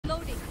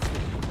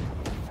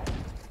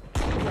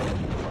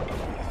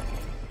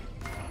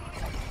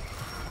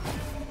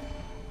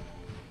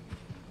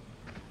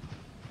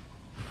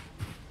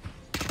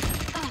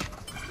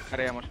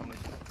আরে আমার সামনে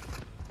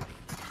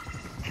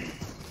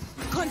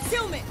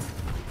Concealment!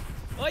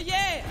 Oh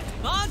yeah!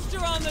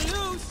 Monster on the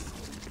loose!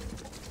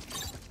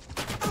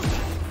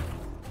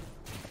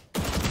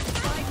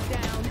 Spike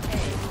down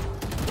A.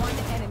 One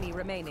enemy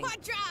remaining.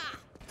 Quadra!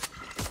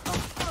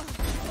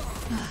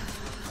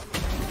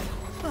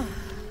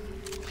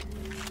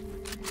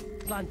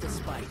 Plant the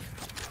spike.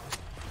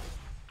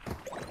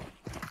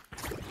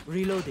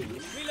 Reloading.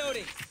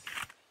 Reloading!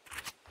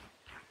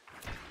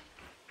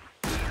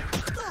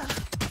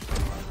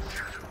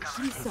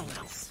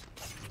 SENS.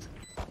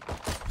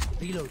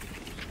 Reloading.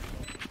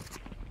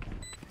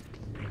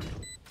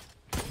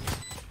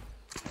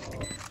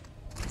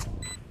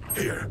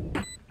 Here.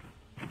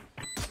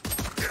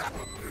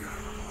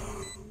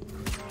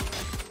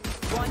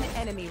 One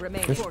enemy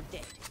remaining. You're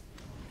dead.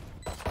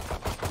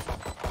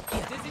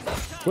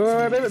 Wait.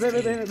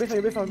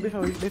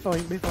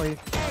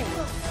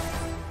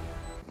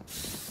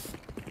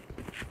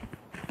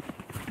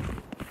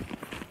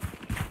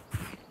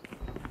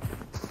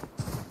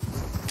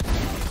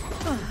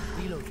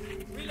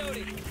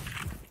 Reloading!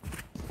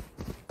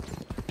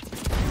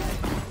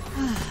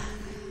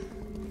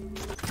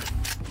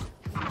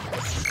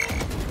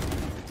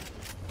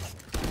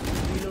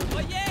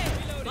 Oh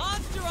yeah!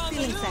 Monster on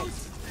the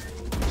loose!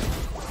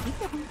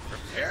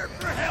 Prepare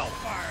for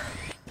hellfire.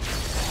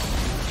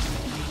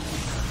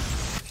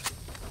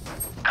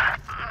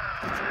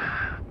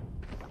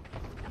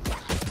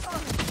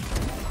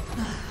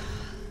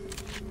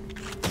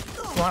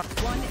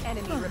 One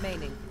enemy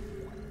remaining.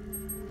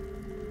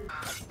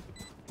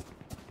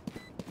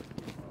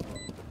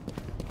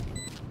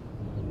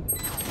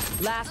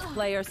 Last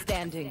player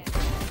standing.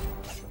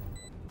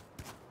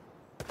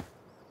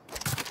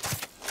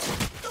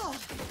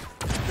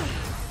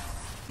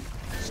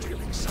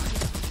 Stealing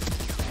sight.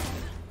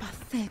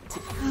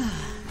 Pathetic.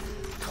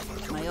 Cover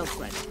My going old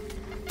friend.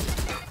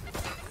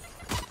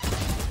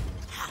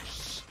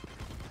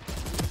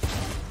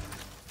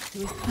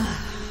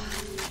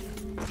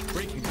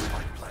 Breaking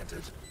spike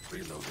planted.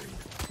 Reloading.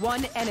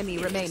 One enemy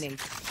remaining.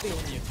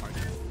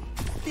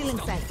 Feeling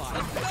sight.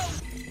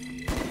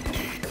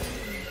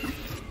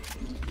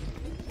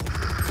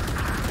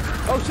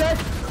 Oh shit!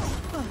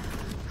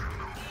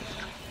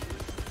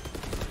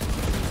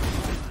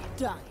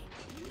 Die.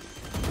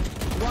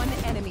 One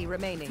enemy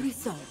remaining. 3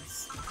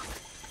 souls.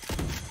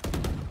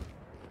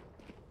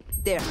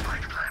 There.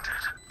 Spike planted.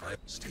 I'm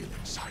stealing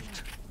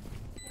sight.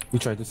 We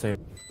tried to save.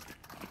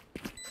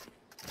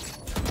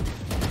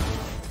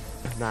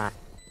 Nah.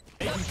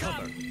 Taking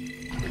cover.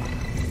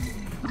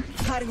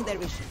 Cutting their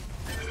vision.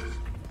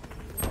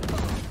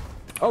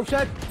 Oh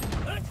shit!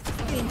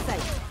 Feeling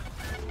sight.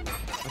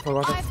 I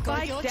forgot that.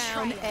 Spike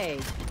down A.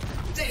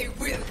 They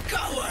will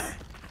cover!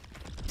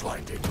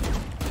 Blinding.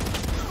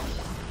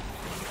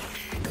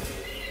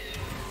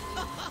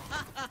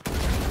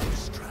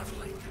 He's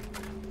traveling.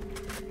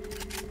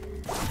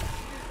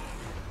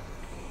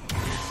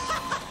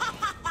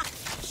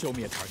 show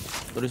me a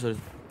target. Sorry.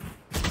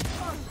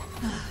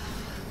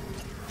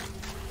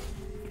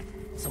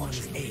 Someone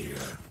is here.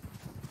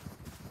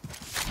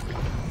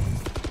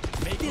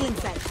 Feeling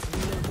sight.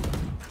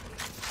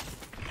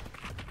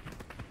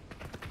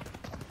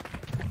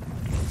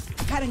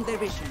 Cutting their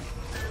vision.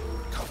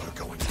 Cover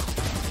going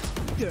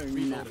out. You're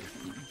not.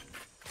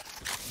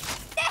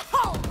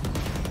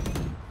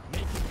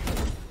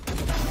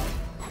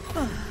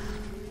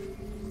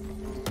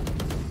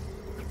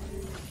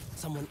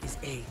 Someone is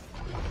A.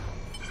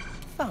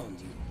 Found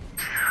you.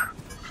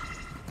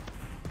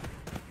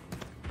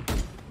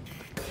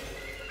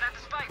 Plant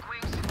the spike,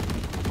 Wings.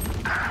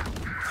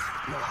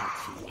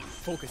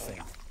 Focusing.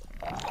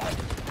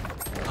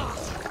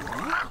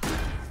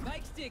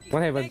 Spike sticking.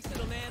 What happened? Thanks,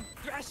 little man.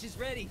 Thrash is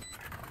ready.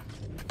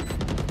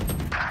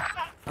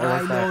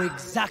 I know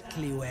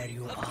exactly where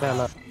you are.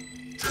 Bella.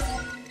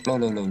 No.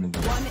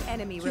 One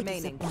enemy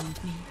remaining. Stay.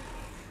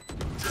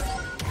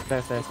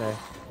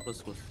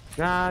 Close.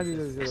 Nah, Saw you,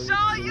 little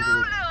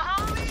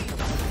homie.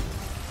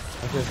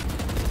 Okay.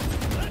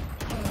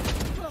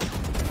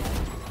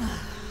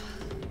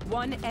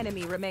 One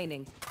enemy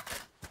remaining.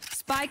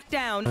 Spike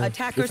down, Nice.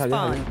 attacker Good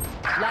spawn. idea.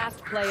 Last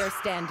player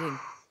standing.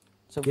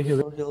 So Give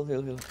heal.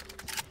 heal.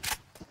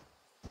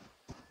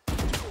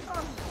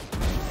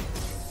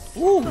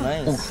 Ooh,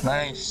 nice.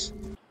 Thrash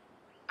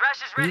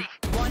is ready.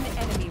 One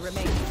enemy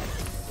remaining.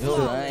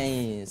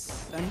 Nice.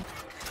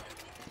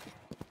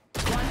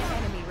 One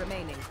enemy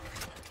remaining.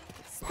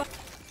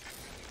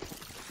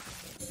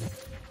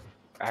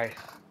 Ay,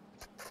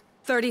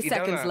 30 Itaw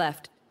seconds na.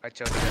 left.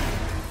 acha.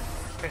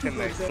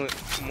 Nice.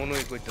 Monoy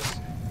ko ito.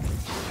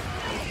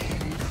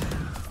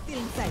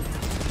 Feeling sight.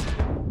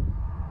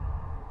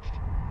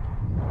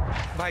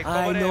 Bhai,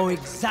 cover hai.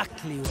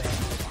 exactly where.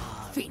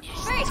 Finish.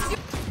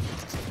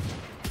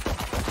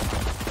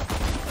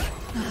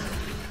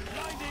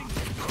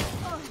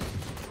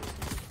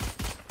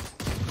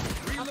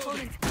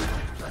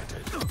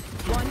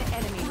 One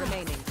enemy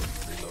remaining.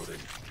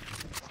 Reloading.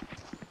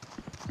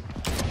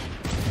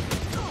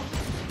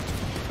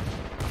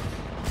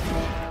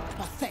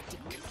 Pathetic.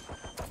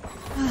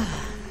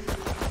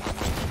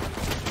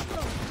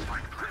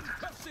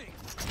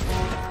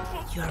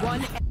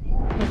 One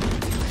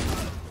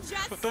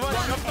Just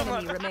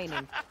enemy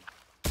remaining.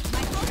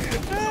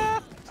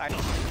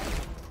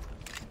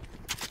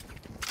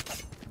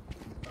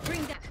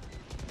 bring that.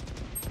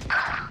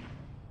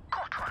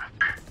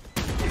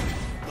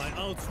 My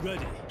ult's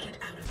ready.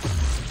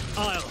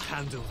 I'll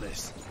handle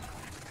this.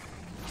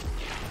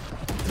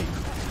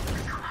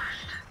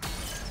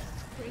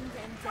 Bring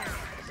them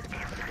down.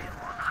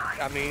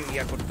 আমি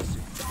ইয়া করতেছি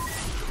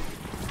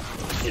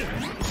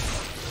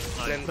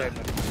plan দেয়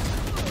না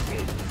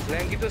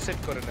plan কি তো set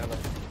করে না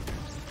ভাই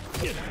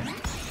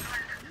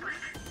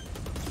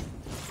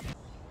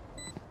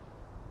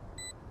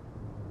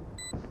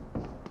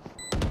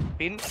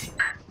pin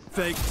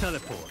Fake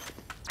teleport.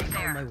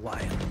 on my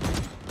wire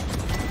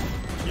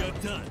You're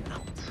done.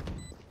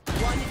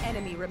 One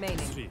enemy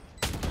remaining. Three.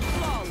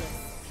 Flawless.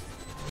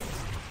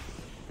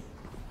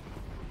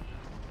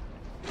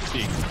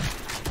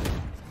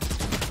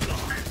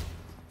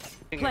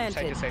 Planted.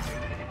 সাইডে সাইডে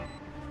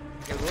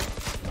গেল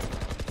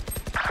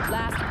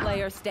Last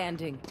player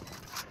standing.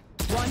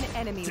 One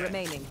enemy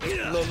remaining.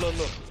 লো লো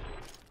লো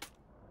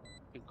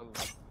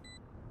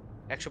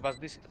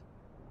 105 দিছি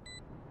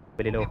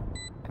Very low.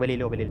 Very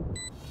low. Very low.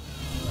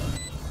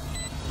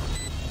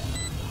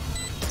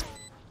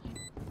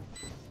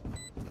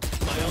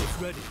 My ult's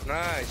ready.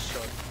 Nice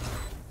shot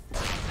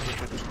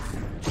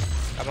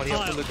আমার ইয়া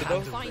তুলে দাও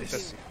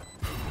দিতেছি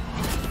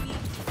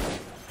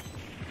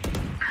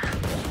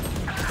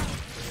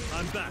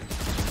I'm back.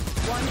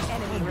 One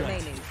enemy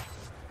remaining.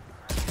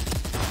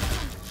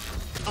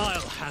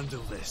 I'll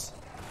handle this.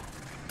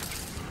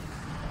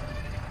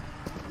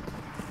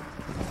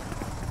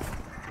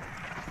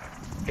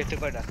 কেটে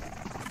কয়টা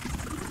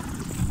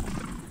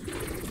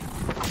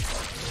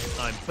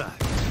I'm back.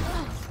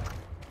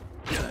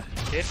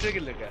 সেট হয়ে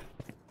গেল কা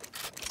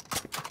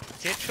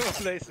সেট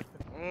হয়ে গেছে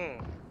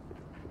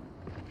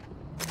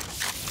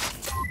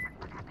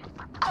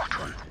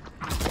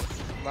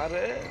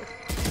মারে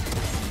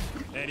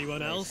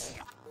Anyone else?